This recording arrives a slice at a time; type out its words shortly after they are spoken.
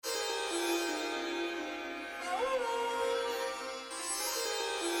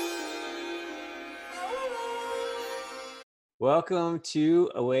Welcome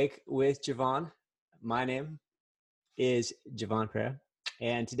to Awake with Javon. My name is Javon Pereira,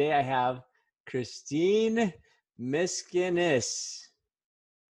 and today I have Christine Miskinis.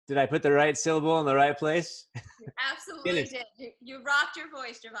 Did I put the right syllable in the right place? You absolutely Miskinis. did. You rocked your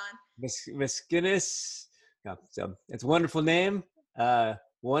voice, Javon. Miskinis. Yeah, so it's a wonderful name.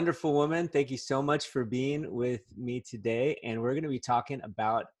 Wonderful woman. Thank you so much for being with me today. And we're going to be talking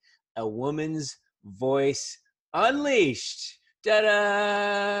about a woman's voice unleashed.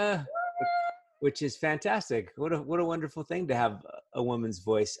 Ta-da! Which is fantastic. What a wonderful thing to have a woman's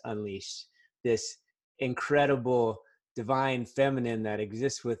voice unleashed. This incredible divine feminine that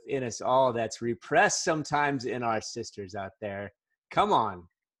exists within us all, that's repressed sometimes in our sisters out there. Come on,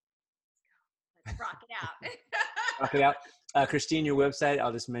 Let's rock it out. rock it out. Christine, your website,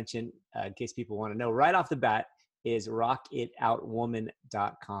 I'll just mention in case people want to know right off the bat, is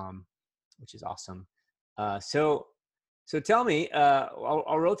rockitoutwoman.com, which is awesome. So tell me,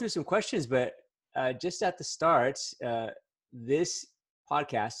 I'll roll through some questions, but just at the start, this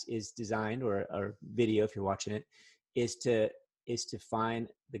podcast is designed, or video if you're watching it, is to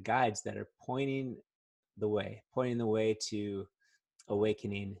find the guides that are pointing the way to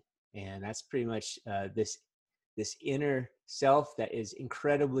awakening, and that's pretty much this inner self that is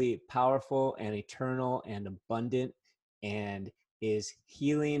incredibly powerful and eternal and abundant, and is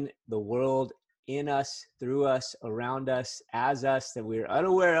healing the world in us, through us, around us, as us, that we're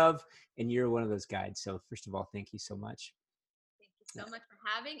unaware of. And you're one of those guides. So first of all, thank you so much. Thank you so much for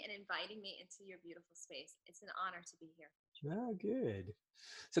having and inviting me into your beautiful space. It's an honor to be here. Oh, good.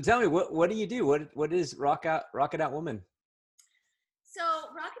 So tell me, what do you do? What is Rock It Out Woman? So,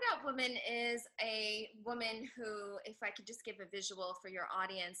 Rocket Out Woman is a woman who, if I could just give a visual for your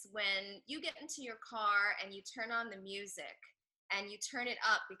audience, when you get into your car and you turn on the music and you turn it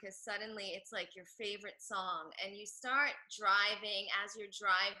up because suddenly it's like your favorite song, and you start driving. As you're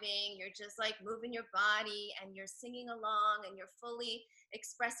driving, you're just like moving your body and you're singing along and you're fully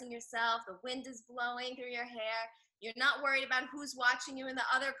expressing yourself. The wind is blowing through your hair. You're not worried about who's watching you in the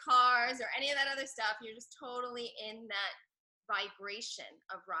other cars or any of that other stuff. You're just totally in that vibration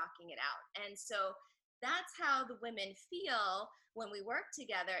of rocking it out. And so that's how the women feel when we work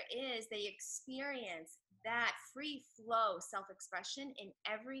together, is they experience that free flow self-expression in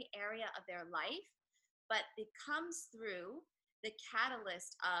every area of their life, but it comes through the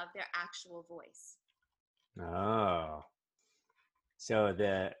catalyst of their actual voice. Oh, so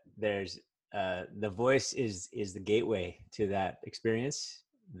the voice is the gateway to that experience,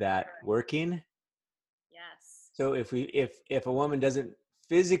 that working. Yes. So if a woman doesn't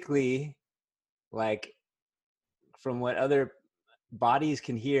physically, like, from what other bodies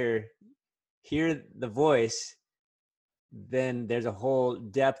can hear the voice, then there's a whole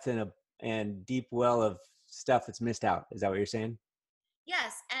depth and deep well of stuff that's missed out. Is that what you're saying?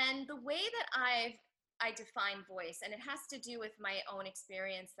 Yes, and the way that I define voice, and it has to do with my own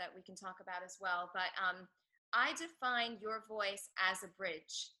experience that we can talk about as well, but I define your voice as a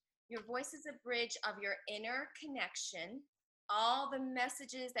bridge. Your voice is a bridge of your inner connection, all the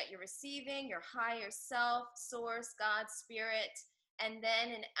messages that you're receiving, your higher self, source, God, spirit, and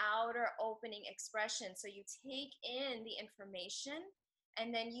then an outer opening expression. So you take in the information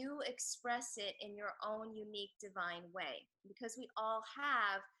and then you express it in your own unique divine way, because we all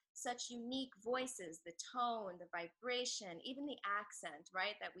have such unique voices, the tone, the vibration, even the accent,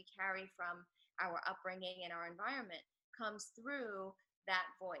 right, that we carry from our upbringing and our environment comes through that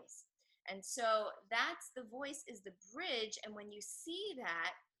voice. And so that's the voice, is the bridge. And when you see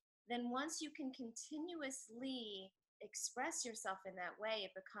that, then once you can continuously express yourself in that way,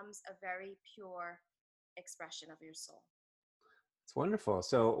 it becomes a very pure expression of your soul. It's wonderful.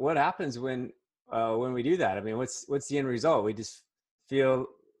 So what happens when we do that? I mean, what's the end result? We just feel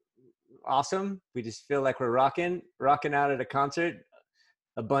awesome. We just feel like we're rocking out at a concert,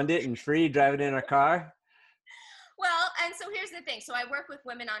 abundant and free, driving in our car. Well, and so here's the thing. So I work with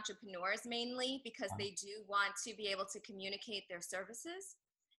women entrepreneurs mainly because they do want to be able to communicate their services.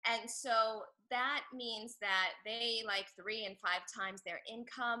 And so that means that they, like, 3 and 5 times their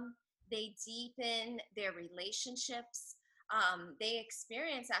income, they deepen their relationships. They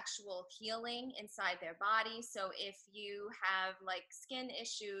experience actual healing inside their body. So if you have like skin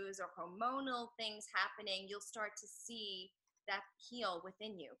issues or hormonal things happening, you'll start to see that heal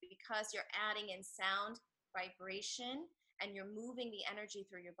within you because you're adding in sound, vibration, and you're moving the energy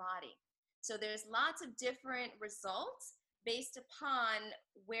through your body. So there's lots of different results based upon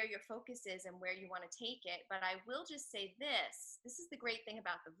where your focus is and where you want to take it. But I will just say this is the great thing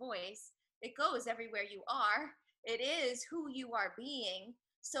about the voice. It goes everywhere you are. It is who you are being.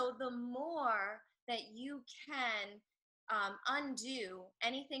 So the more that you can undo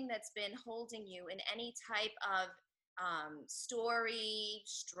anything that's been holding you in any type of story,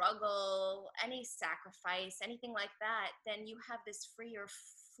 struggle, any sacrifice, anything like that, then you have this freer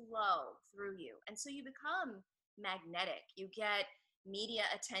flow through you. And so you become magnetic. You get media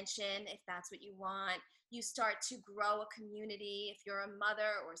attention if that's what you want. You start to grow a community. If you're a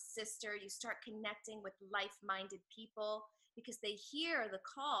mother or sister, you start connecting with like minded people because they hear the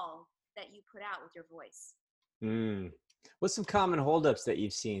call that you put out with your voice. Mm. What's some common holdups that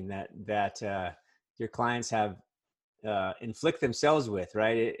you've seen that your clients have inflict themselves with?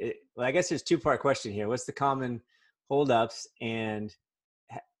 Right. Well, I guess there's two-part question here. What's the common holdups, and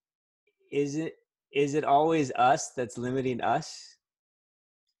is it always us that's limiting us,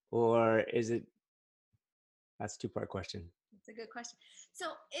 or is it? That's a two-part question. It's a good question. So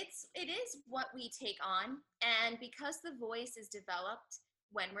it is what we take on, and because the voice is developed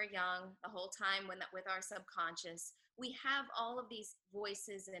when we're young, the whole time with our subconscious, we have all of these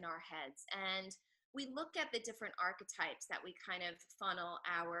voices in our heads, and we look at the different archetypes that we kind of funnel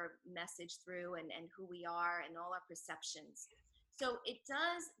our message through, and who we are and all our perceptions. So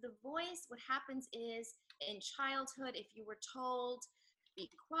the voice, what happens is in childhood, if you were told, be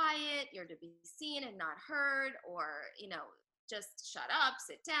quiet, you're to be seen and not heard, or, just shut up,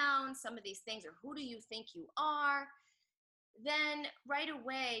 sit down, some of these things, or who do you think you are? Then right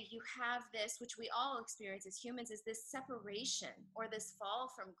away you have this, which we all experience as humans, is this separation or this fall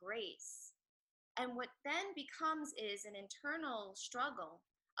from grace. And what then becomes is an internal struggle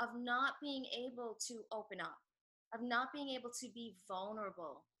of not being able to open up, of not being able to be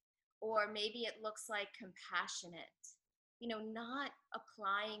vulnerable, or maybe it looks like compassionate, not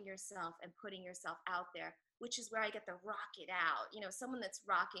applying yourself and putting yourself out there, which is where I get the rock it out. Someone that's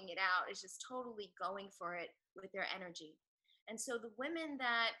rocking it out is just totally going for it with their energy. And so the women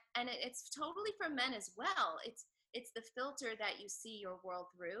it's totally for men as well. It's the filter that you see your world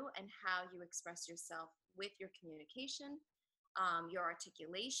through and how you express yourself with your communication, your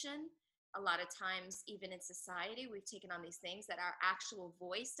articulation. A lot of times, even in society, we've taken on these things that our actual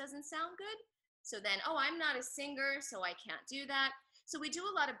voice doesn't sound good. So then, I'm not a singer, so I can't do that. So we do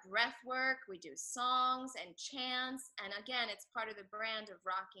a lot of breath work. We do songs and chants. And again, it's part of the brand of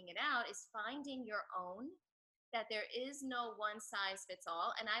rocking it out, is finding your own, that there is no one size fits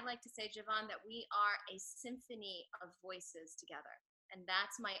all. And I like to say, Javon, that we are a symphony of voices together. And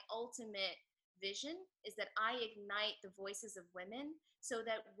that's my ultimate vision, is that I ignite the voices of women so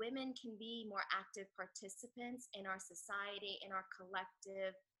that women can be more active participants in our society, in our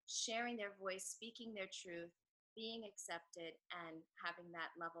collective, sharing their voice, speaking their truth, being accepted, and having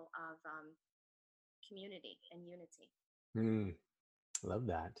that level of community and unity. Love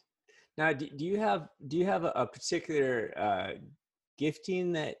that. Now, do you have a particular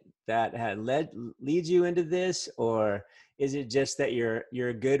gifting that leads you into this, or is it just that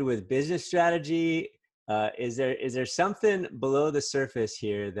you're good with business strategy? Is there something below the surface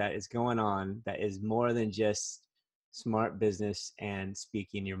here that is going on that is more than just smart business and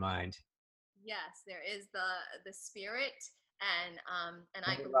speaking your mind? Yes, there is the spirit, and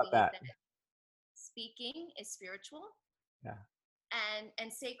I Tell me about believe that. that speaking is spiritual, Yeah.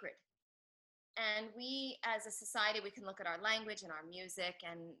 and sacred. And we, as a society, we can look at our language and our music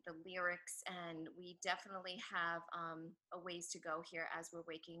and the lyrics, and we definitely have a ways to go here as we're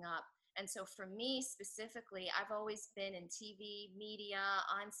waking up. And so for me specifically, I've always been in TV, media,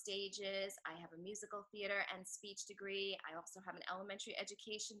 on stages. I have a musical theater and speech degree. I also have an elementary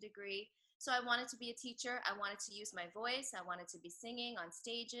education degree. So I wanted to be a teacher. I wanted to use my voice. I wanted to be singing on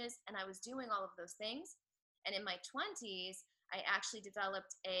stages, and I was doing all of those things. And in my 20s, I actually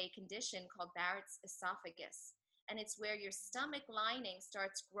developed a condition called Barrett's esophagus. And it's where your stomach lining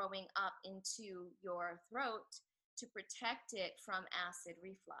starts growing up into your throat to protect it from acid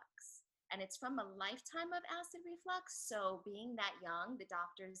reflux. And it's from a lifetime of acid reflux. So being that young, the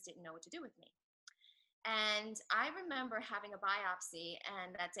doctors didn't know what to do with me. And I remember having a biopsy,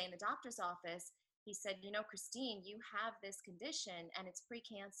 and that day in the doctor's office, he said, Christine, you have this condition, and it's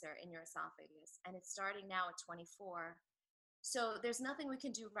precancer in your esophagus, and it's starting now at 24. So there's nothing we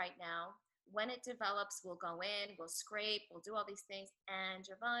can do right now. When it develops, we'll go in, we'll scrape, we'll do all these things. And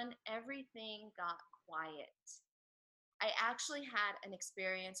Javon, everything got quiet. I actually had an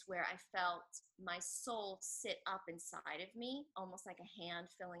experience where I felt my soul sit up inside of me, almost like a hand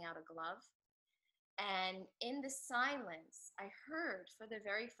filling out a glove. And in the silence, I heard for the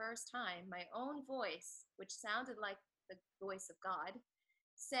very first time my own voice, which sounded like the voice of God,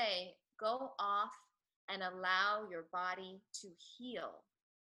 say, go off and allow your body to heal.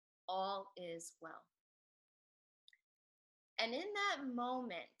 All is well. And in that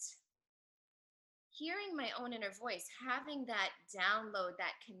moment, hearing my own inner voice, having that download,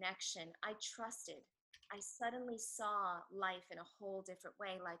 that connection, I trusted. I suddenly saw life in a whole different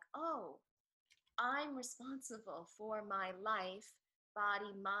way. Like, oh, I'm responsible for my life,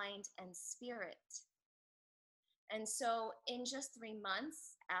 body, mind, and spirit. And so, in just 3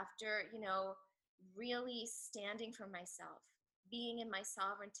 months, after, really standing for myself, being in my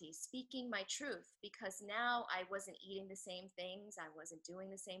sovereignty, speaking my truth, because now I wasn't eating the same things, I wasn't doing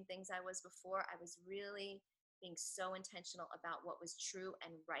the same things I was before. I was really being so intentional about what was true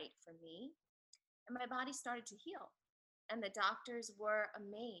and right for me. And my body started to heal. And the doctors were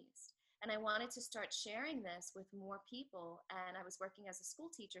amazed. And I wanted to start sharing this with more people. And I was working as a school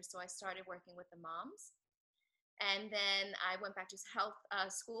teacher, so I started working with the moms. And then I went back to health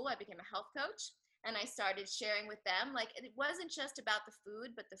school. I became a health coach, and I started sharing with them. Like, it wasn't just about the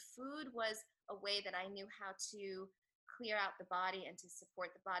food, but the food was a way that I knew how to clear out the body and to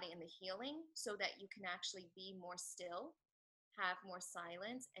support the body in the healing, so that you can actually be more still, have more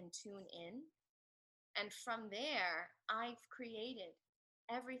silence, and tune in. And from there, I've created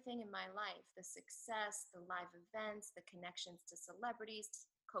everything in my life: the success, the live events, the connections to celebrities,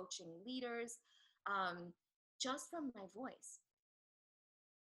 coaching leaders, um, just from my voice.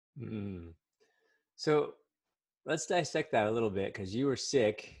 Mm. So let's dissect that a little bit, because you were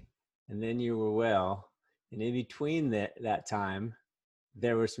sick and then you were well. And in between that time,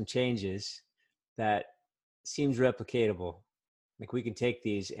 there were some changes that seems replicatable. Like, we can take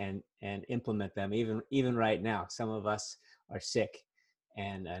these and implement them even right now. Some of us are sick,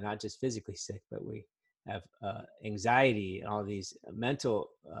 and not just physically sick, but we have anxiety and all these mental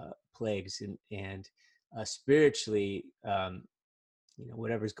plagues, and spiritually,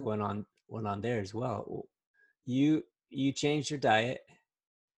 whatever's going on there as well. You changed your diet.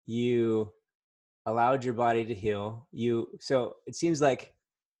 You allowed your body to heal. So it seems like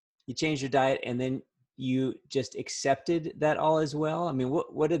you changed your diet, and then you just accepted that all as well. I mean,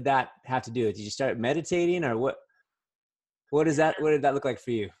 what did that have to do? Did you start meditating, or what does that, what did that look like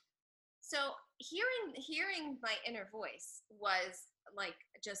for you? So hearing my inner voice was like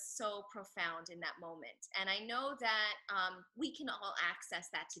just so profound in that moment. And I know that we can all access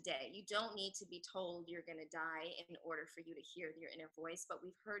that today. You don't need to be told you're going to die in order for you to hear your inner voice, but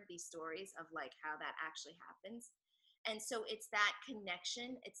we've heard these stories of like how that actually happens. And so it's that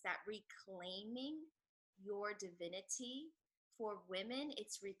connection, it's that reclaiming your divinity. For women,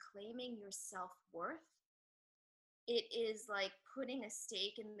 it's reclaiming your self-worth. It is like putting a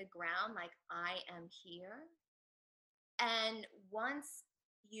stake in the ground, like, I am here. And once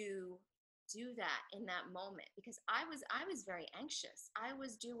you do that in that moment, because I was very anxious. I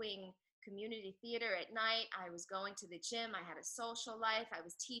was doing community theater at night. I was going to the gym. I had a social life. I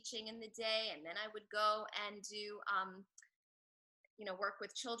was teaching in the day, and then I would go and do work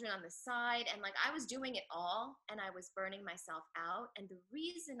with children on the side. And like, I was doing it all, and I was burning myself out. And the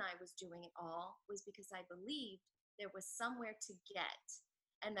reason I was doing it all was because I believed there was somewhere to get,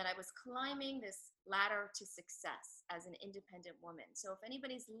 and that I was climbing this ladder to success as an independent woman. So if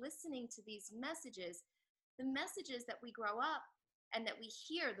anybody's listening to these messages, the messages that we grow up and that we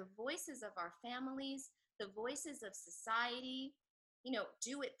hear, the voices of our families, the voices of society,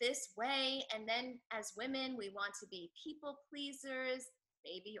 do it this way. And then as women, we want to be people pleasers,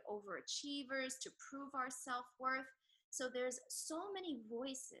 maybe overachievers to prove our self-worth. So there's so many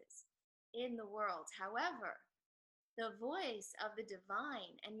voices in the world. However, the voice of the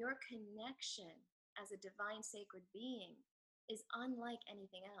divine and your connection as a divine sacred being is unlike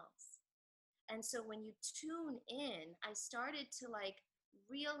anything else. And so when you tune in, I started to like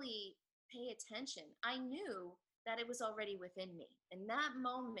really pay attention. I knew that it was already within me. In that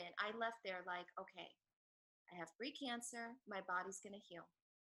moment, I left there like, okay, I have pre-cancer, my body's going to heal,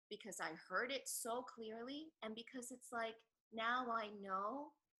 because I heard it so clearly, and because it's like, now I know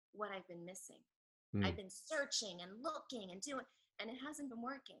what I've been missing. Hmm. I've been searching and looking and doing, and it hasn't been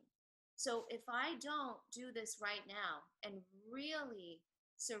working. So if I don't do this right now and really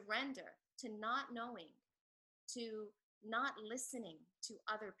surrender to not knowing, to not listening to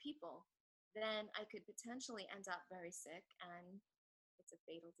other people, then I could potentially end up very sick, and it's a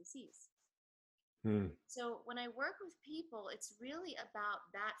fatal disease. Hmm. So when I work with people, it's really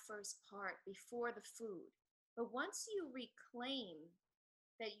about that first part before the food. But once you reclaim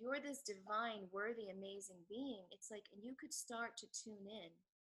that you're this divine, worthy, amazing being, it's like, and you could start to tune in.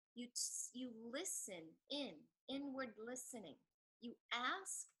 You listen in, inward listening. You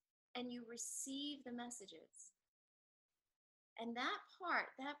ask and you receive the messages. And that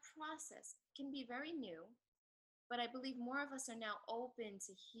part, that process can be very new, but I believe more of us are now open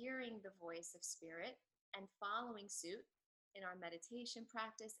to hearing the voice of spirit and following suit in our meditation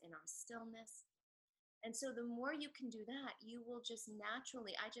practice, in our stillness. And so the more you can do that, you will just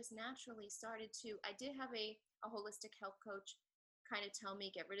naturally, I just naturally started to, I did have a holistic health coach kind of tell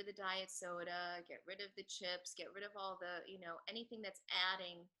me, get rid of the diet soda, get rid of the chips, get rid of all the, anything that's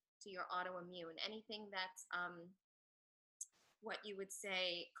adding to your autoimmune, anything that's what you would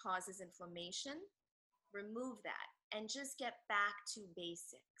say causes inflammation, remove that and just get back to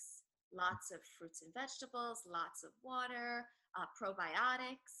basics. Lots of fruits and vegetables, lots of water,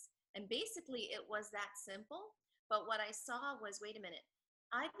 probiotics. And basically, it was that simple. But what I saw was, wait a minute,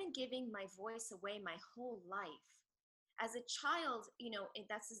 I've been giving my voice away my whole life. As a child,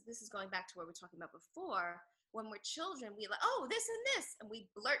 this is going back to what we were talking about before. When we're children, we like, oh, this and this, and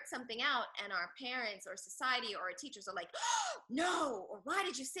we blurt something out, and our parents or society or our teachers are like, oh, no, or why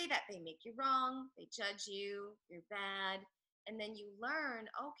did you say that? They make you wrong, they judge you, you're bad, and then you learn,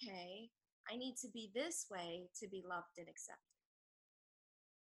 okay, I need to be this way to be loved and accepted.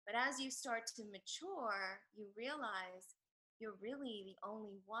 But as you start to mature, you realize you're really the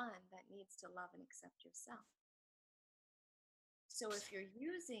only one that needs to love and accept yourself. So if you're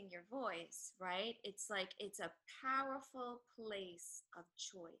using your voice, right, it's like it's a powerful place of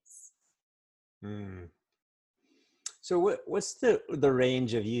choice. Mm. So what's the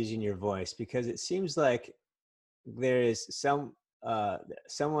range of using your voice? Because it seems like there is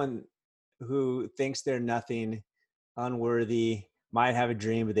someone who thinks they're nothing, unworthy, might have a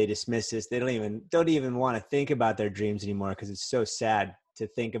dream, but they dismiss this. They don't even want to think about their dreams anymore because it's so sad to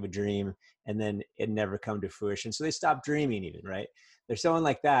think of a dream and then it never come to fruition. So they stop dreaming even, right? There's someone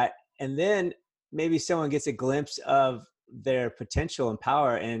like that. And then maybe someone gets a glimpse of their potential and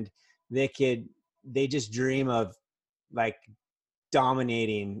power, and they just dream of like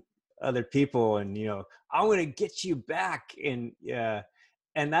dominating other people, and I'm going to get you back. And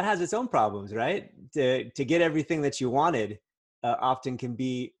that has its own problems, right? To get everything that you wanted often can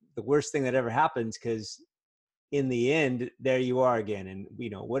be the worst thing that ever happens, because in the end, there you are again. And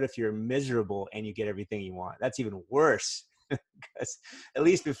what if you're miserable and you get everything you want? That's even worse, because at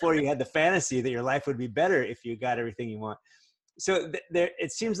least before you had the fantasy that your life would be better if you got everything you want. So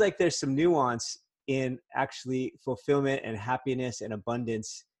it seems like there's some nuance in actually fulfillment and happiness and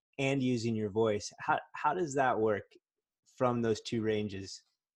abundance and using your voice. How does that work from those two ranges?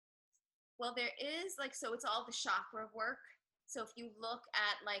 Well, there is so it's all the chakra work. So if you look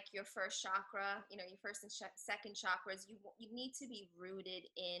at like your first chakra, your first and second chakras, you need to be rooted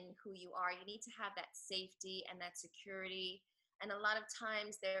in who you are. You need to have that safety and that security. And a lot of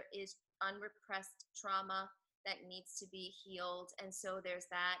times there is unrepressed trauma that needs to be healed. And so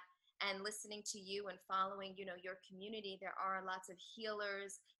there's that. And listening to you and following, your community, there are lots of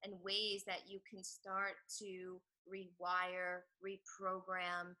healers and ways that you can start to rewire,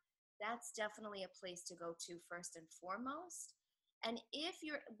 reprogram. That's definitely a place to go to first and foremost. And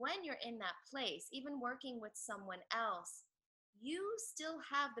when you're in that place, even working with someone else, you still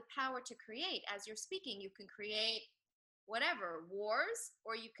have the power to create. As you're speaking, you can create whatever, wars,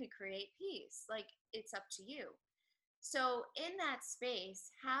 or you can create peace. Like, it's up to you. So in that space,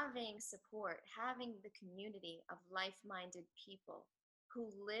 having support, having the community of like-minded people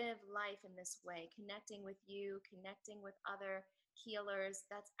who live life in this way, connecting with you, connecting with other healers,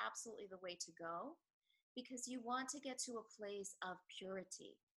 that's absolutely the way to go, because you want to get to a place of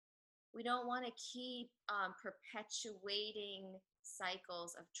purity. We don't want to keep perpetuating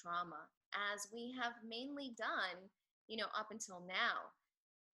cycles of trauma, as we have mainly done, up until now.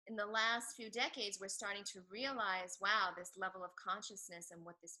 In the last few decades, we're starting to realize, wow, this level of consciousness and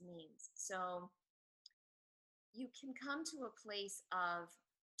what this means. So you can come to a place of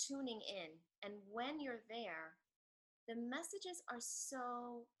tuning in. And when you're there, the messages are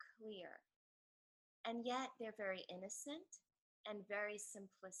so clear. And yet they're very innocent and very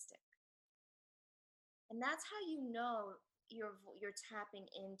simplistic. And that's how you know you're tapping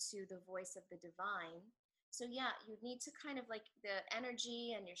into the voice of the divine. So yeah, you need to kind of like the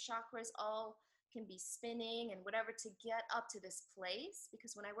energy and your chakras all can be spinning and whatever to get up to this place.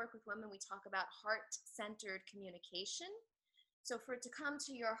 Because when I work with women, we talk about heart-centered communication. So for it to come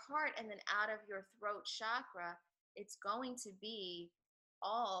to your heart and then out of your throat chakra, it's going to be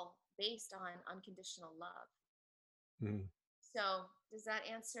all based on unconditional love. Mm. So does that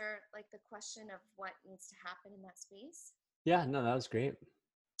answer like the question of what needs to happen in that space? Yeah, no, that was great.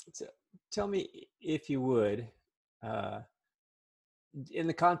 So tell me, if you would, in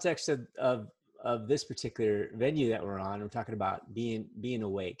the context of this particular venue that we're on, we're talking about being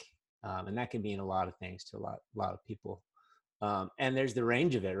awake, and that can mean a lot of things to a lot of people. And there's the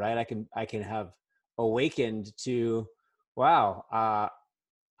range of it, right? I can have awakened to, wow,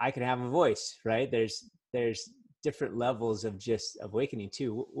 I can have a voice, right? There's different levels of just awakening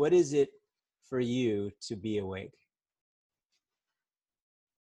too. What is it for you to be awake?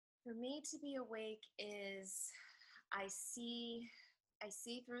 For me to be awake is I see I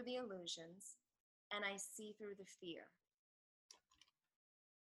see through the illusions and I see through the fear.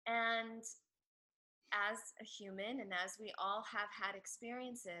 And as a human and as we all have had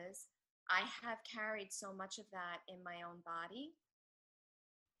experiences, I have carried so much of that in my own body.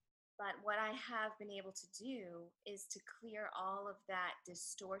 But what I have been able to do is to clear all of that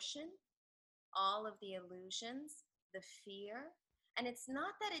distortion, all of the illusions, the fear. And it's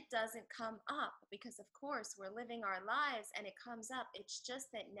not that it doesn't come up, because of course we're living our lives and it comes up. It's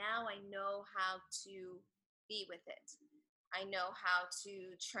just that now I know how to be with it. I know how to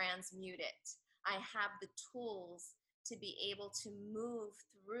transmute it. I have the tools to be able to move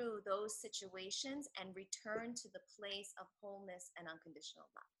through those situations and return to the place of wholeness and unconditional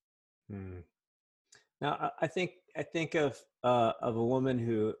love. Hmm. Now, I think of a woman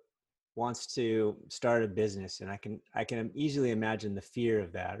who wants to start a business, and I can easily imagine the fear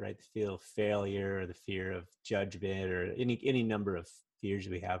of that, right? The fear of failure, or the fear of judgment, or any number of fears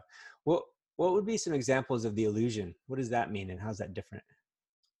we have. What would be some examples of the illusion? What does that mean, and how's that different?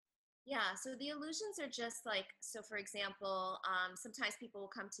 Yeah, so the illusions are just like, so for example, sometimes people will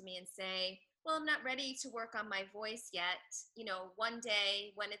come to me and say, well, I'm not ready to work on my voice yet. You know, one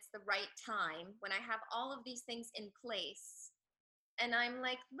day when it's the right time, when I have all of these things in place, and I'm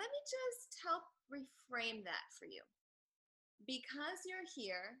like, let me just help reframe that for you. Because you're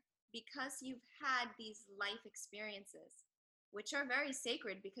here, because you've had these life experiences, which are very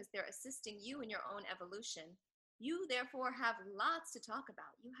sacred because they're assisting you in your own evolution, you therefore have lots to talk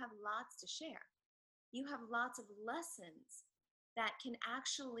about. You have lots to share. You have lots of lessons that can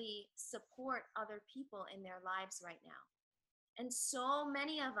actually support other people in their lives right now. And so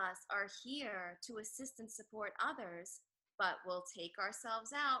many of us are here to assist and support others, but we'll take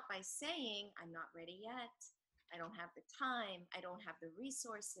ourselves out by saying, I'm not ready yet. I don't have the time. I don't have the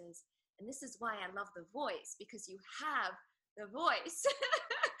resources. And this is why I love the voice, because you have the voice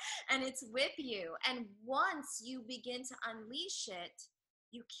and it's with you. And once you begin to unleash it,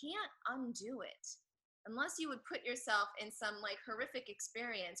 you can't undo it. Unless you would put yourself in some like horrific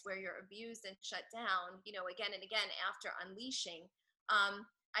experience where you're abused and shut down, you know, again and again after unleashing,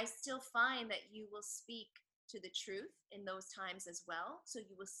 I still find that you will speak to the truth in those times as well. So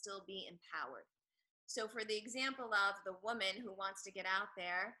you will still be empowered. So, for the example of the woman who wants to get out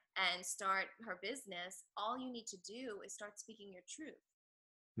there and start her business, all you need to do is start speaking your truth.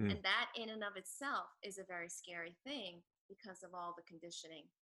 Hmm. And that, in and of itself, is a very scary thing because of all the conditioning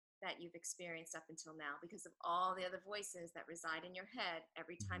that you've experienced up until now, because of all the other voices that reside in your head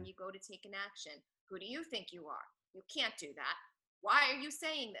every time Mhm. you go to take an action. Who do you think you are? You can't do that. Why are you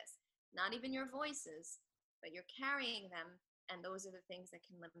saying this? Not even your voices, but you're carrying them, and those are the things that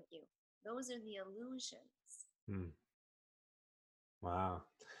can limit you. Those are the illusions. Hmm. Wow,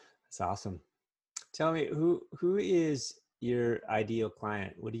 that's awesome. Tell me, who is your ideal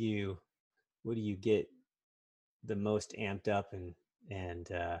client? What do you get the most amped up, and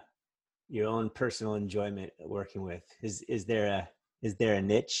your own personal enjoyment working with? Is there a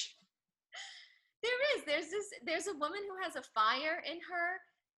niche? There's a woman who has a fire in her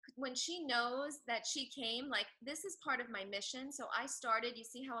when she knows that she came, like, this is part of my mission. So I started, you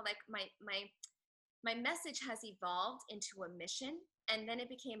see how like my message has evolved into a mission, and then it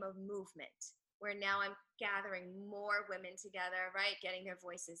became a movement where now I'm gathering more women together, right? Getting their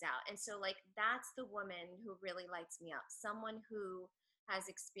voices out. And so, like, that's the woman who really lights me up. Someone who has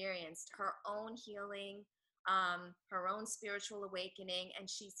experienced her own healing, her own spiritual awakening, and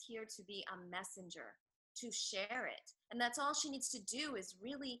she's here to be a messenger, to share it. And that's all she needs to do is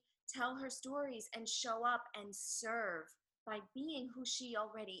really tell her stories and show up and serve by being who she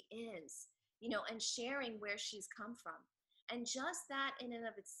already is, you know, and sharing where she's come from. And just that in and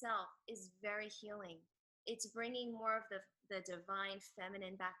of itself is very healing. It's bringing more of the divine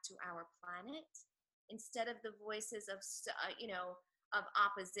feminine back to our planet instead of the voices of, of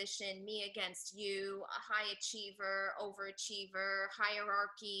opposition, me against you, a high achiever, overachiever,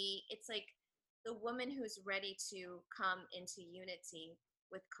 hierarchy. It's like the woman who's ready to come into unity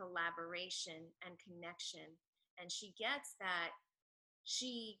with collaboration and connection. And she gets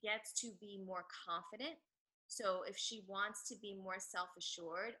to be more confident. So if she wants to be more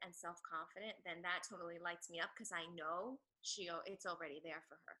self-assured and self-confident, then that totally lights me up because I know it's already there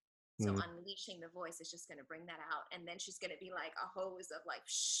for her. So Hmm. unleashing the voice is just going to bring that out, and then she's going to be like a hose of like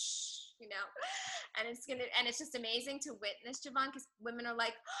shh, you know. And it's just amazing to witness, Javon, because women are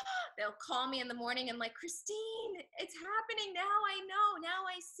like, they'll call me in the morning and like, Christine, it's happening now. I know, now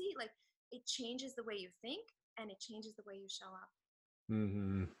I see. Like, it changes the way you think and it changes the way you show up.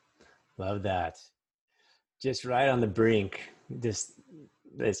 Hmm. Love that. Just right on the brink. Just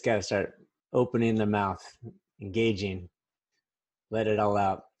it's got to start opening the mouth, engaging, let it all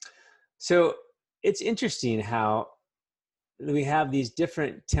out. So it's interesting how we have these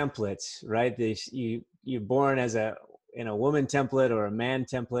different templates, right? You're born as a in a woman template or a man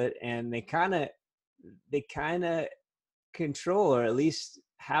template, and they kind of control, or at least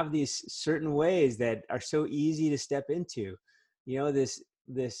have these certain ways that are so easy to step into. You know, this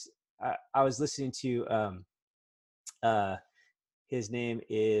I was listening to uh his name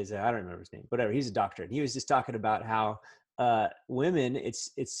is I don't remember his name, whatever. He's a doctor, and he was just talking about how women.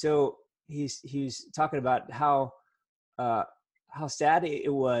 It's so he's talking about uh, how sad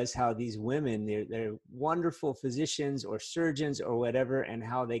it was how these women they're wonderful physicians or surgeons or whatever, and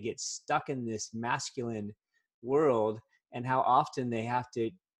how they get stuck in this masculine world, and how often they have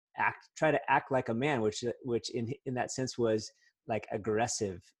to try to act like a man, which in that sense was like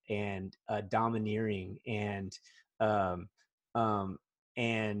aggressive and domineering and um, um,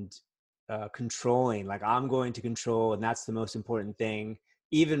 and controlling. Like, I'm going to control, and that's the most important thing,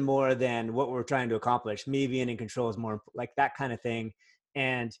 even more than what we're trying to accomplish. Me being in control is more like that kind of thing.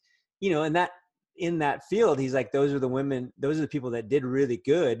 And in that field, he's like, those are the women, those are the people that did really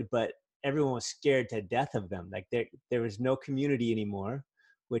good, but everyone was scared to death of them. Like, there was no community anymore,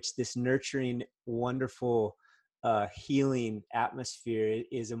 which this nurturing, wonderful, healing atmosphere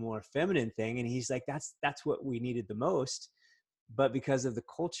is a more feminine thing. And he's like, that's what we needed the most. But because of the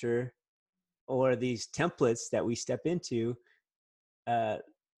culture or these templates that we step into, uh,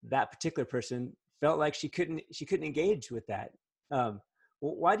 that particular person felt like she couldn't engage with that.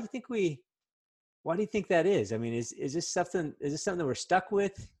 Why do you think why do you think that is? I mean, is this something that we're stuck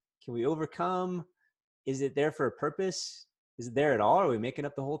with? Can we overcome? Is it there for a purpose? Is it there at all? Are we making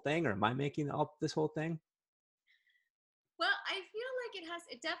up the whole thing, or am I making up this whole thing? Well, I feel like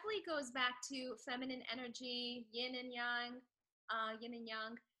it definitely goes back to feminine energy, yin and yang.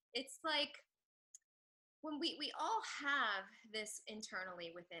 It's like when we all have this internally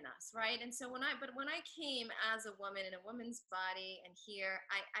within us, right? And so when I came as a woman in a woman's body, and here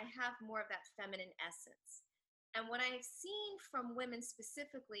I have more of that feminine essence. And what I've seen from women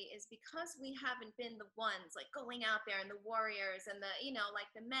specifically is because we haven't been the ones like going out there and the warriors and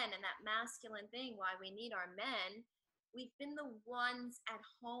like the men and that masculine thing, why we need our men. We've been the ones at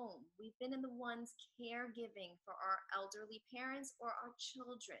home. We've been in the ones caregiving for our elderly parents or our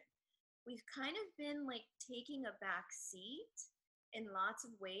children. We've kind of been like taking a back seat in lots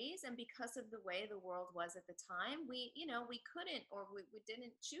of ways, and because of the way the world was at the time, we couldn't, or we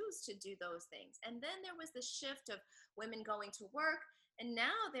didn't choose to do those things. And then there was the shift of women going to work, and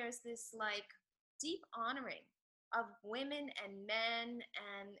now there's this like deep honoring of women and men.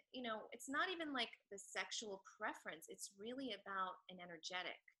 And it's not even like the sexual preference, it's really about an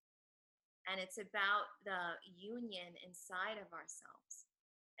energetic, and it's about the union inside of ourselves.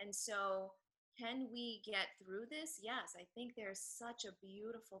 And so, can we get through this? Yes, I think there's such a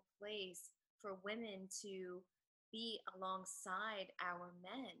beautiful place for women to be alongside our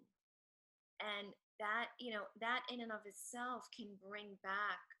men. And that in and of itself can bring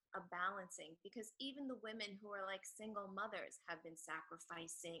back a balancing, because even the women who are like single mothers have been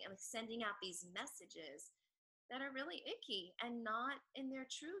sacrificing and sending out these messages that are really icky and not in their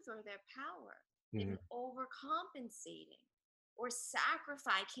truth or their power. They've Mhm. been overcompensating or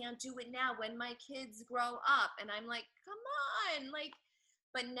sacrifice. Can't do it now when my kids grow up. And I'm like, come on. Like,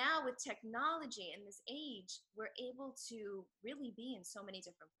 but now with technology and this age, we're able to really be in so many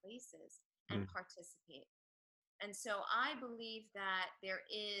different places and Mhm. participate. And so I believe that there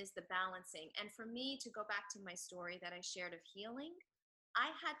is the balancing. And for me to go back to my story that I shared of healing,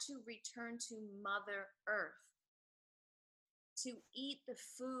 I had to return to Mother Earth to eat the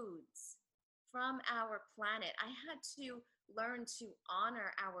foods from our planet. I had to learn to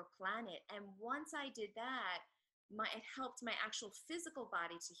honor our planet. And once I did that, it helped my actual physical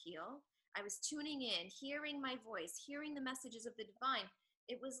body to heal. I was tuning in, hearing my voice, hearing the messages of the divine.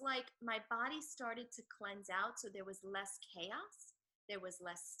 It was like my body started to cleanse out. So there was less chaos, there was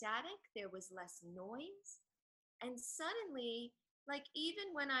less static, there was less noise. And suddenly, like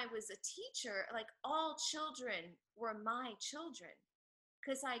even when I was a teacher, like all children were my children,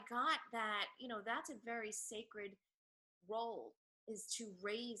 because I got that, that's a very sacred role, is to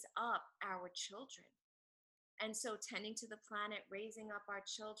raise up our children. And so tending to the planet, raising up our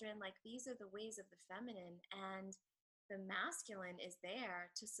children, like these are the ways of the feminine, and the masculine is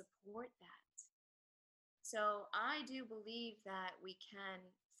there to support that. So I do believe that we can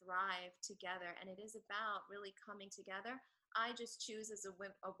thrive together, and it is about really coming together. I just choose as a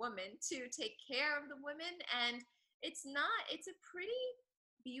woman to take care of the women, and it's not, it's a pretty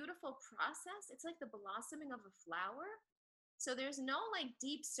beautiful process. It's like the blossoming of a flower. So there's no like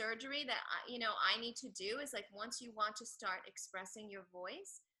deep surgery that I need to do. Is like once you want to start expressing your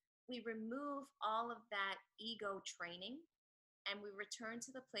voice, we remove all of that ego training and we return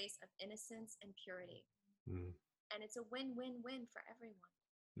to the place of innocence and purity. Mm. And it's a win-win-win for everyone.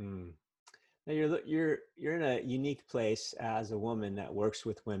 Mm. Now you're in a unique place as a woman that works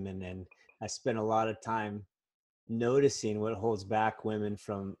with women, and I spent a lot of time noticing what holds back women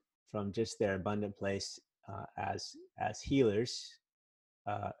from just their abundant place as healers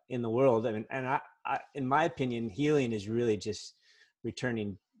in the world. I mean, and in my opinion, healing is really just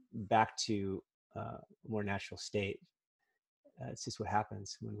returning back to a more natural state. It's just what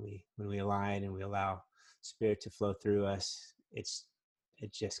happens when we align and we allow spirit to flow through us. It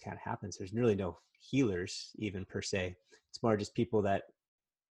just kind of happens. There's really no healers even per se. It's more just people that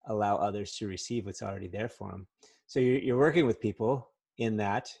allow others to receive what's already there for them. So you're working with people in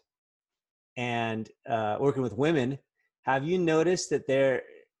that, and working with women. Have you noticed that there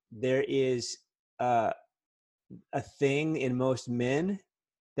is uh, a thing in most men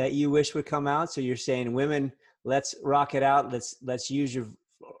that you wish would come out? So you're saying, women, let's rock it out. Let's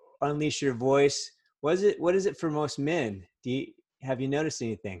unleash your voice. What is it for most men? Have you noticed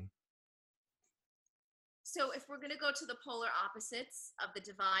anything? So if we're going to go to the polar opposites of the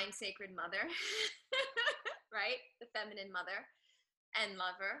divine sacred mother, right? The feminine mother and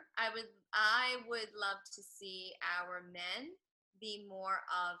lover, I would love to see our men be more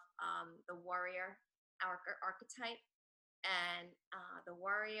of the warrior, our archetype, and the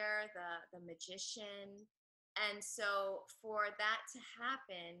warrior, the magician. And so for that to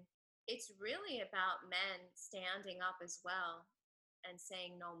happen, it's really about men standing up as well and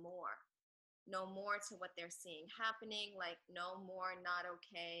saying no more. No more to what they're seeing happening, like no more, not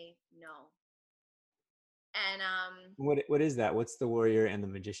okay, no. And What is that? What's the warrior and the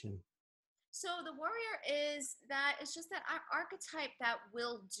magician? so the warrior is that it's just that our archetype that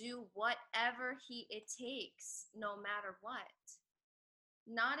will do whatever it takes, no matter what.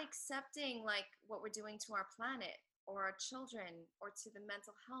 Not accepting like what we're doing to our planet or our children or to the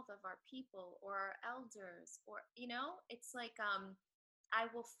mental health of our people or our elders, or it's like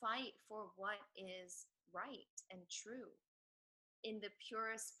I will fight for what is right and true in the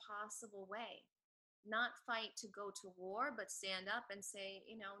purest possible way. Not fight to go to war, but stand up and say,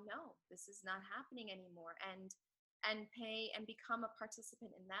 no, this is not happening anymore, and pay and become a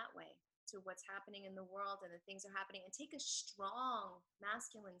participant in that way to what's happening in the world and the things are happening, and take a strong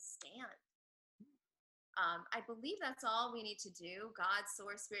masculine stand. I believe that's all we need to do. God,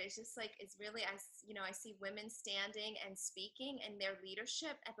 source, spirit. It's just like, it's really, I see women standing and speaking in their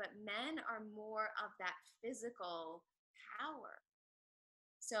leadership, but men are more of that physical power.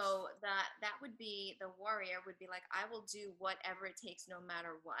 So that would be the warrior, would be like, I will do whatever it takes no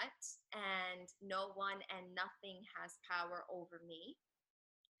matter what, and no one and nothing has power over me.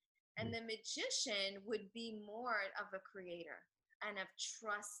 And the magician would be more of a creator and of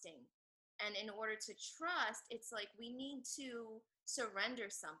trusting. And in order to trust, it's like we need to surrender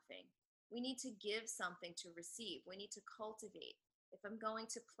something. We need to give something to receive. We need to cultivate. If I'm going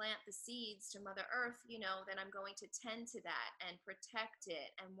to plant the seeds to Mother Earth, then I'm going to tend to that and protect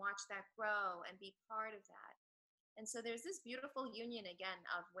it and watch that grow and be part of that. And so there's this beautiful union again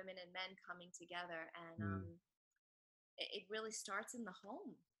of women and men coming together, and it really starts in the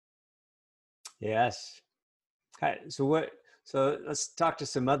home. Yes. So let's talk to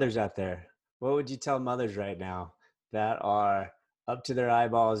some mothers out there. What would you tell mothers right now that are up to their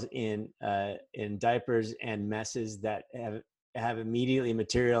eyeballs in diapers and messes that have immediately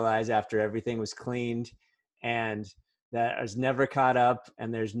materialized after everything was cleaned, and that is never caught up,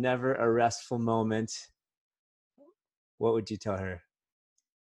 and there's never a restful moment? What would you tell her?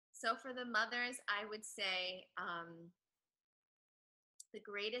 So for the mothers, I would say the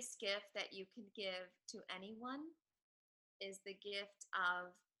greatest gift that you can give to anyone is the gift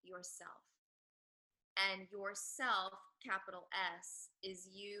of yourself. And yourself, capital S, is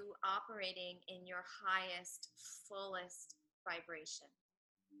you operating in your highest, fullest vibration.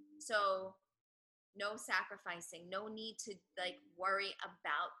 So no sacrificing, no need to like worry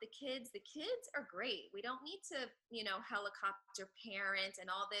about the kids. The kids are great. We don't need to, helicopter parent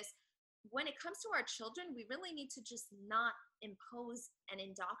and all this. When it comes to our children, we really need to just not impose and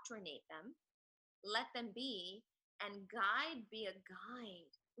indoctrinate them. Let them be, and be a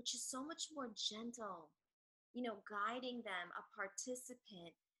guide, which is so much more gentle, guiding them, a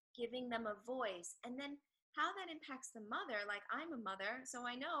participant, giving them a voice. And then how that impacts the mother, like I'm a mother, so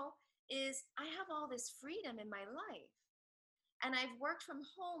I know, is I have all this freedom in my life. And I've worked from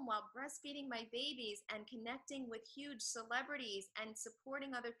home while breastfeeding my babies and connecting with huge celebrities and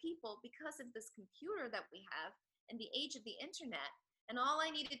supporting other people because of this computer that we have and the age of the internet. And all I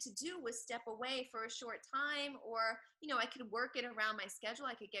needed to do was step away for a short time, or, I could work it around my schedule.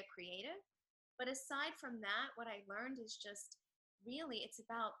 I could get creative. But aside from that, what I learned is just really it's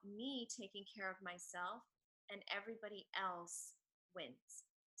about me taking care of myself, and everybody else wins.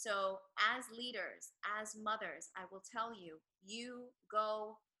 So, as leaders, as mothers, I will tell you, you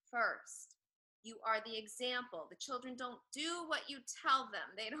go first. You are the example. The children don't do what you tell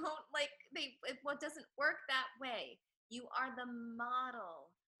them. They don't what doesn't work that way. You are the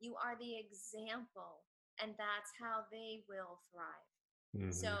model. You are the example. And that's how they will thrive. Hmm.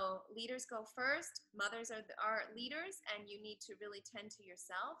 So leaders go first, mothers are leaders, and you need to really tend to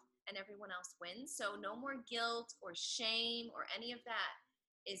yourself, and everyone else wins. So no more guilt or shame or any of that.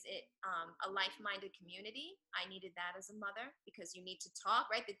 Is it a life-minded community? I needed that as a mother, because you need to talk,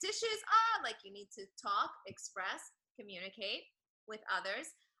 right? The dishes, like you need to talk, express, communicate with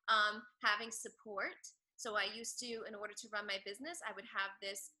others. Having support. So I used to, in order to run my business, I would have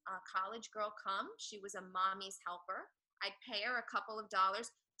this college girl come. She was a mommy's helper. I'd pay her a couple of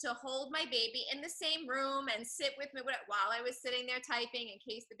dollars to hold my baby in the same room and sit with me while I was sitting there typing in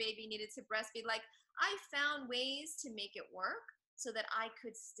case the baby needed to breastfeed. Like, I found ways to make it work so that I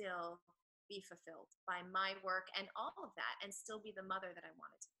could still be fulfilled by my work and all of that, and still be the mother that I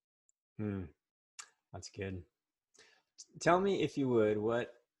wanted to be. Hmm. That's good. Tell me, if you would,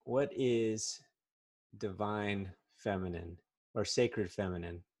 what is divine feminine or sacred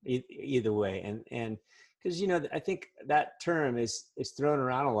feminine, either way, and because I think that term is thrown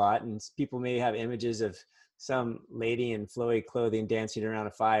around a lot, and people may have images of some lady in flowy clothing dancing around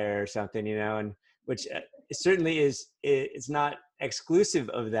a fire or something, and which certainly it's not exclusive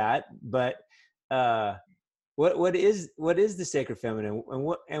of that, but what is the sacred feminine,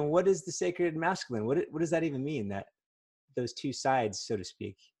 and what is the sacred masculine? What does that even mean, that those two sides, so to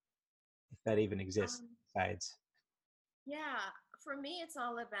speak, if that even exists, Um, sides? Yeah, for me, it's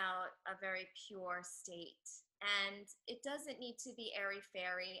all about a very pure state. And it doesn't need to be airy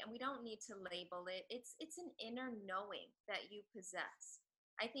fairy, and we don't need to label it. It's an inner knowing that you possess.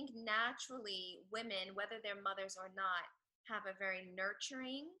 I think naturally women, whether they're mothers or not, have a very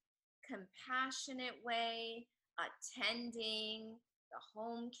nurturing, compassionate way, attending, the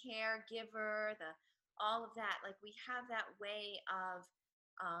home caregiver, the all of that. Like, we have that way of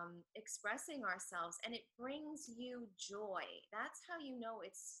expressing ourselves, and it brings you joy. That's how you know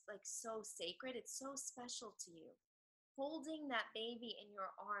it's like so sacred, it's so special to you. Holding that baby in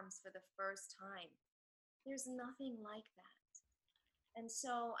your arms for the first time, there's nothing like that. And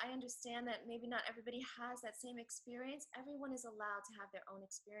so I understand that maybe not everybody has that same experience. Everyone is allowed to have their own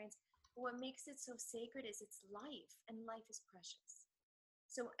experience. But what makes it so sacred is it's life, and life is precious.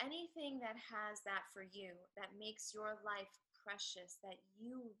 So anything that has that for you, that makes your life precious, that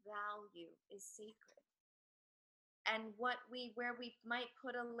you value, is sacred. And where we might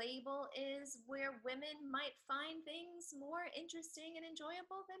put a label is where women might find things more interesting and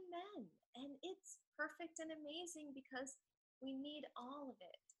enjoyable than men. And it's perfect and amazing, because we need all of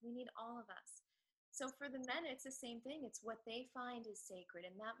it. We need all of us. So for the men, it's the same thing. It's what they find is sacred.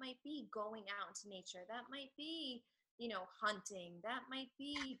 And that might be going out into nature. That might be, hunting. That might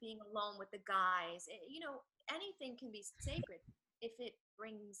be being alone with the guys. Anything can be sacred if it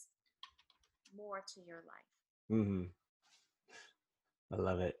brings more to your life. Hmm. I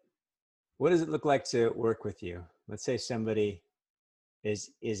love it. What does it look like to work with you? Let's say somebody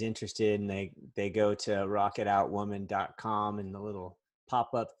is interested, and they go to rocketoutwoman.com, and the little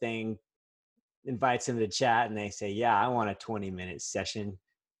pop-up thing invites them to chat, and they say, yeah, I want a 20-minute session,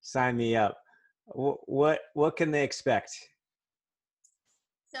 sign me up. What can they expect?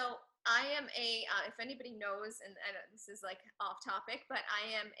 So I am if anybody knows, and I know this is like off topic, but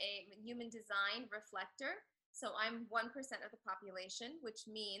I am a human design reflector. So I'm 1% of the population, which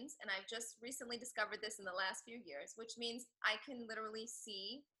means, and I've just recently discovered this in the last few years, which means I can literally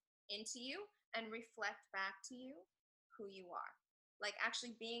see into you and reflect back to you who you are. Like,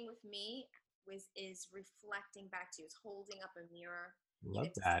 actually being with me is reflecting back to you. It's holding up a mirror. You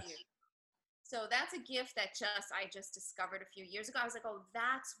Love get to that. see you. So that's a gift that I just discovered a few years ago. I was like, oh,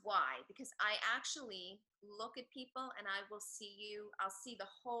 that's why. Because I actually look at people, and I will see you, I'll see the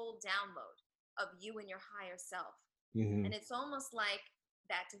whole download of you and your higher self. Hmm. And it's almost like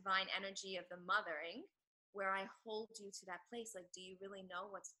that divine energy of the mothering, where I hold you to that place. Like, do you really know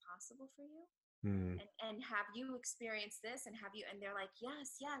what's possible for you? Hmm. And have you experienced this? And they're like,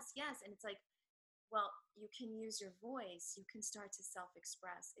 yes, yes, yes. And it's like, well, you can use your voice, you can start to self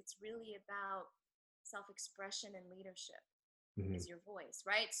express. It's really about self expression and leadership. Mhm. is your voice,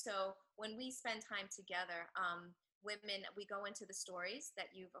 right? So when we spend time together, women, we go into the stories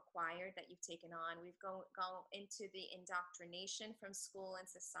that you've acquired, that you've taken on. We've go into the indoctrination from school and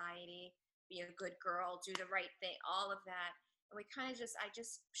society, be a good girl, do the right thing, all of that. And we kind of I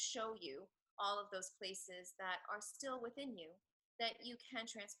just show you all of those places that are still within you that you can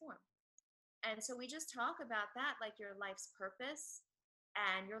transform. And so we just talk about that, like your life's purpose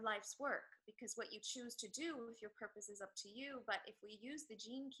and your life's work, because what you choose to do with your purpose is up to you. But if we use the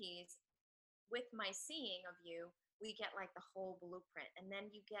gene keys with my seeing of you, we get like the whole blueprint. And then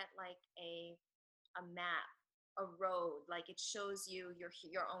you get like a map, a road, like it shows you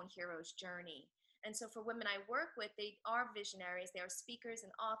your own hero's journey. And so for women I work with, they are visionaries, they are speakers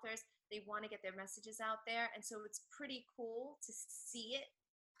and authors, they want to get their messages out there. And so it's pretty cool to see it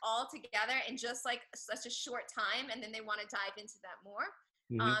all together in just like such a short time, and then they want to dive into that more.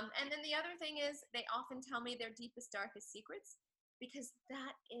 Mhm. And then the other thing is they often tell me their deepest darkest secrets, because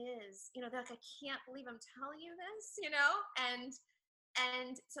that is, they're like, I can't believe I'm telling you this,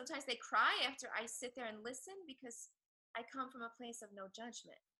 and sometimes they cry after I sit there and listen, because I come from a place of no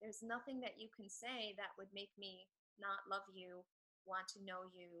judgment. There's nothing that you can say that would make me not love you, want to know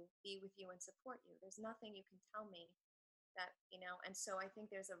you, be with you, and support you. There's nothing you can tell me that, and so I think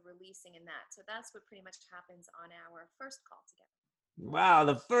there's a releasing in that. So that's what pretty much happens on our first call together. Wow,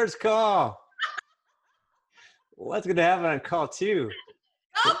 the first call. What's going to happen on call 2? Go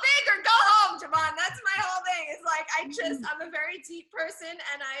big or go home, Javon. That's my whole thing. It's like I'm a very deep person,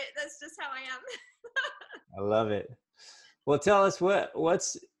 and that's just how I am. I love it. Well, tell us what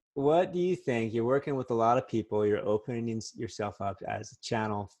do you think? You're working with a lot of people. You're opening yourself up as a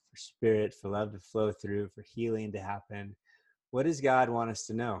channel for spirit, for love to flow through, for healing to happen. What does God want us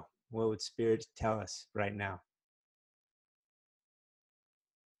to know? What would spirit tell us right now?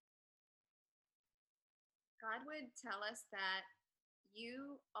 God would tell us that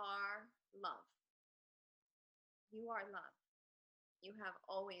you are love. You are love. You have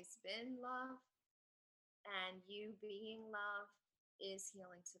always been love, and you being love is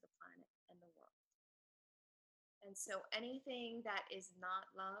healing to the planet and the world. And so anything that is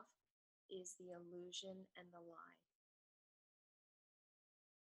not love is the illusion and the lie.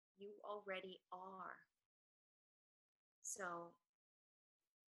 You already are. So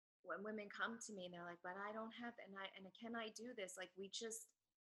when women come to me and they're like, but I don't have, and can I do this? Like, we just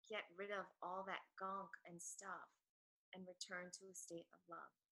get rid of all that gunk and stuff and return to a state of love,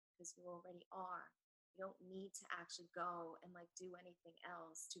 because you already are. You don't need to actually go and like do anything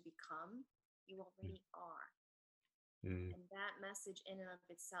else to become. You already are. Mm. And that message in and of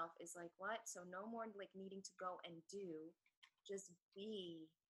itself is like, what? So no more like needing to go and do, just be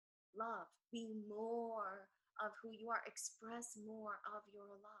love, be more of who you are, express more of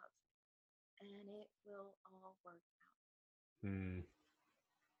your love, and it will all work out. Mm.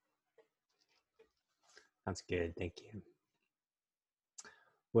 That's good. Thank you.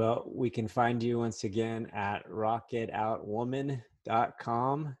 Well, we can find you once again at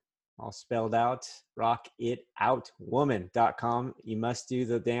rockitoutwoman.com, all spelled out, rockitoutwoman.com. You must do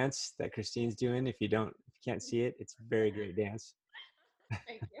the dance that Christine's doing. If you can't see it, it's a very great dance.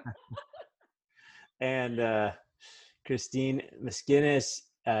 Thank you. And Christine Maskinnis,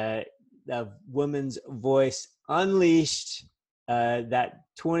 the Woman's Voice Unleashed, that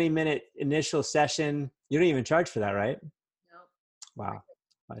 20-minute initial session. You don't even charge for that, right? No. Wow.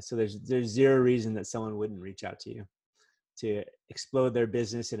 So there's zero reason that someone wouldn't reach out to you to explode their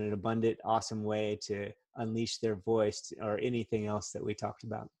business in an abundant, awesome way, to unleash their voice, or anything else that we talked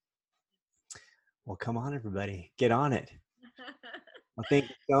about. Well, come on, everybody, get on it. Well, thank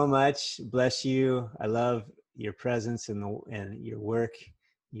you so much. Bless you. I love your presence and your work,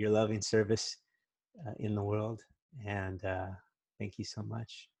 your loving service in the world. And thank you so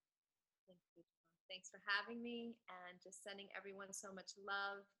much. Thank you. Thanks for having me, and just sending everyone so much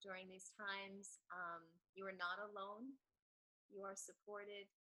love during these times. You are not alone. You are supported,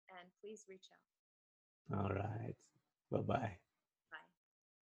 and please reach out. All right. Bye-bye.